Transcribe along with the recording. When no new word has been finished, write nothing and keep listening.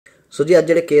सो जी अज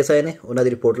जो केस आए ने उन्होंने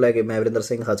रिपोर्ट लैके मैं वरिंदर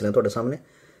सिंह हाजिर हाँ तुहाडे सामने।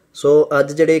 सो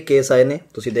अज जो केस आए ने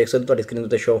तुसीं देख सकते हो स्क्रीन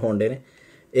पर शो होण डे ने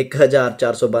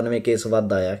 1492 केस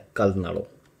वध आया कल नालों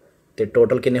तो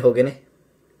टोटल किन्ने हो गए ने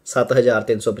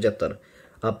 7375।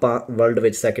 आपां वर्ल्ड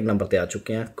विच सैकेंड नंबर पर आ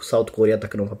चुके हैं, साउथ कोरिया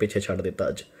तक नूं पिछे छड्ड दिता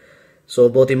अज। सो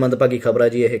बहुत ही मंदभागी खबर है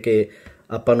जी ये कि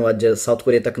आपां नूं अज साउथ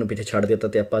कोरिया तक नूं पिछे छड्ड दिता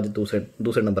तो आपां अज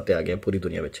दूसरे नंबर पर आ गए पूरी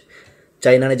दुनिया में।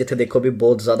 चाइना ने जिथे देखो भी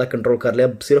बहुत ज़्यादा कंट्रोल कर लिया,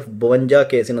 सिर्फ 52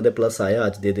 केस इन्होंने प्लस आया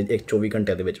अज दे एक 24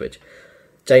 घंटे के।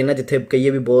 चाइना जिथे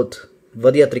कहिए भी बहुत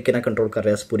वधिया तरीके नाल कंट्रोल कर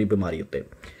रहा इस पूरी बीमारी उत्ते।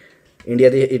 इंडिया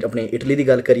की अपनी इटली की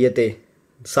गल करिए तो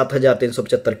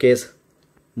 7375 केस,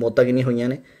 मौतां कितनी हुई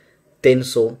ने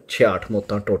 366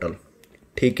 मौतां टोटल।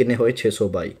 ठीक किन्ने होए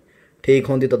 622। ठीक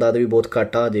होने की तादाद भी बहुत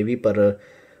घट आ अजे भी, पर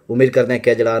उम्मीद करते हैं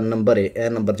कि जो नंबर है यह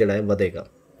नंबर जो है वधेगा।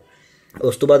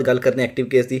 उस तो बाद गल करते हैं एक्टिव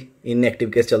केस की। इनएक्टिव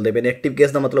केस चलते पे ने। एक्टिव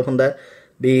केस का मतलब होंगे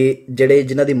भी जोड़े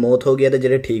जिन्हों की मौत हो गई है तो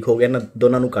जोड़े ठीक हो गए ना,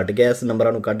 दोनों कट गया इस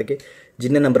नंबरों कट के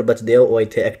जिन्ने नंबर बचते हैं वो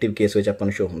इतने एक्टिव केस में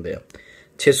अपन शो होंगे।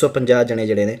 650 जने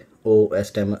जोड़े ने वो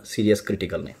इस टाइम सीरीयस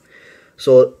क्रिटिकल ने।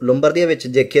 सो लोम्बरदिया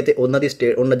देखिए तो उन्होंने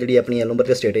स्टेट उन्होंने जी अपनी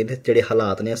लोम्बरदिया स्टेट जोड़े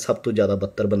हालात ने सब तो ज़्यादा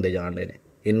 72 बंदे जान रहे हैं।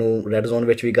 इनू रैड जोन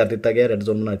में भी कर दिता गया, रैड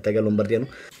जोन बना दिता गया लोम्बरदिया।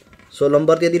 सो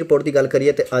लोम्बरदिया की रिपोर्ट की गल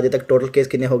करिए तो अजे तक टोटल केस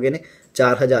किन्ने हो गए ने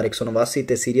 4189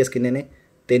 तो सीरीयस किन्ने ने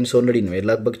 399,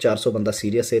 लगभग 400 बंदा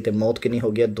सीरीयस है। तो मौत कितनी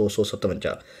हो गई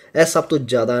 257। यह सब तो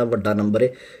ज़्यादा वड्डा नंबर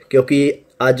है क्योंकि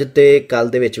अज तो कल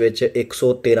दे विच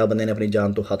 113 बंदे ने अपनी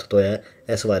जान तो हथ धोया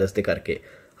इस वायरस के करके।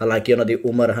 हालांकि उन्होंने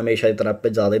उम्र हमेशा की तरह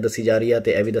ज़्यादा ही दसी जा रही है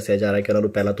तो यह भी दसिया जा रहा है कि उन्होंने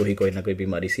पहला तो ही कोई ना कोई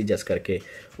बीमारी सी जिस करके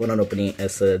उन्होंने अपनी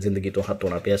इस जिंदगी तो हथ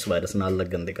धोना पिया इस वायरस नाल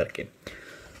लगन के करके।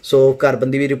 सो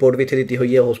घरबंदी भी रिपोर्ट भी इतने दी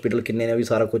हुई है, हॉस्पिटल किन्ने ने भी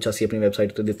सारा कुछ असी अपनी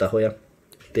वैबसाइट पर दिता होया।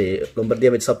 तो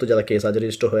लोम्बरदिया सब तो ज़्यादा केस अज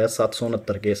रजिस्टर होया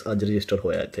 769 केस अज रजिस्टर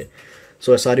होया इतने।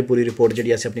 सो सारी पूरी रिपोर्ट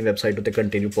जी अस अपनी वैबसाइट पर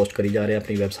कंटिन्यू पोस्ट करी जा रहे हैं।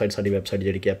 अपनी वैबसाइट साडी वैबसाइट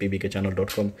जी कि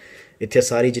p.b.k.channel.com इतने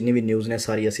सारी जिन्नी भी न्यूज़ ने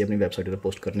सारी असी अपनी वैबसाइट पर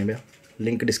पोस्ट करने पे।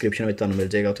 लिंक डिस्क्रिप्शन में तुहानूं मिल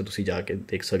जाएगा, उत्थे तुसीं जाके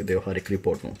देख सकते हो हर एक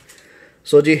रिपोर्ट में।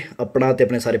 सो जी अपना तो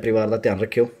अपने सारे परिवार का ध्यान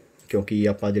रखियो क्योंकि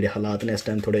आप जो हालात ने इस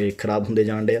टाइम थोड़े खराब होंदे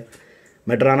जान डे।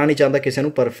 मैं डराना नहीं चाहता किसी को,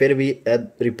 पर फिर भी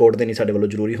रिपोर्ट देनी साडे वालों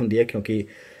जरूरी होंदी है क्योंकि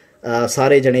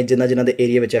सारे जने जिन्हों के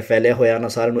एरिया में फैलिया होया ना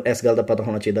सारे इस गल का पता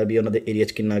होना चाहिए भी उन्होंने एरिया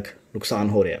कितना नुकसान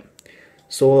हो रहा।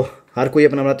 सो हर कोई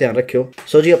अपना अपना ध्यान रखियो।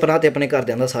 सो जी अपना तो अपने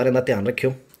घरदियां दा सारिਆਂ ਦਾ ध्यान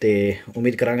रखियो तो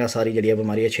उम्मीद करांगा सारी जी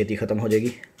बीमारी है छेती खत्म हो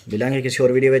जाएगी। मिलांगे किसी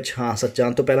और वीडियो में। हाँ सच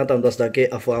जान तो पहला तुहानूं दसदा कि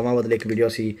अफवाहां बदले एक वीडियो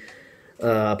असी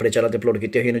अपने चैनल पर अपलोड की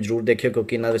हुई, जरूर देखियो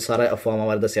क्योंकि इन्होंने सारा अफवाहां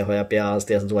बारे दसिया होया प्याज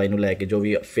तो इस दवाई को लैके जो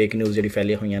भी फेक न्यूज़ जी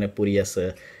फैलिया हुई ने पूरी इस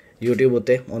यूट्यूब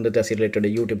उत्ते उन्हें असी रिलेटेड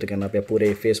यूट्यूब पर करना पाया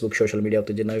पूरे फेसबुक सोशल मीडिया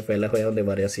उत्ते जिन्ना भी फैलिया होया उन्हें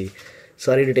बारे असी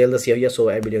सारी डिटेल दसी हुई है।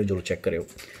 सो यह वीडियो जरूर चैक करियो।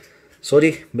 सो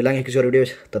जी मिलांगे किसी और वीडियो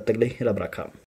तब तक लिए रब रखा।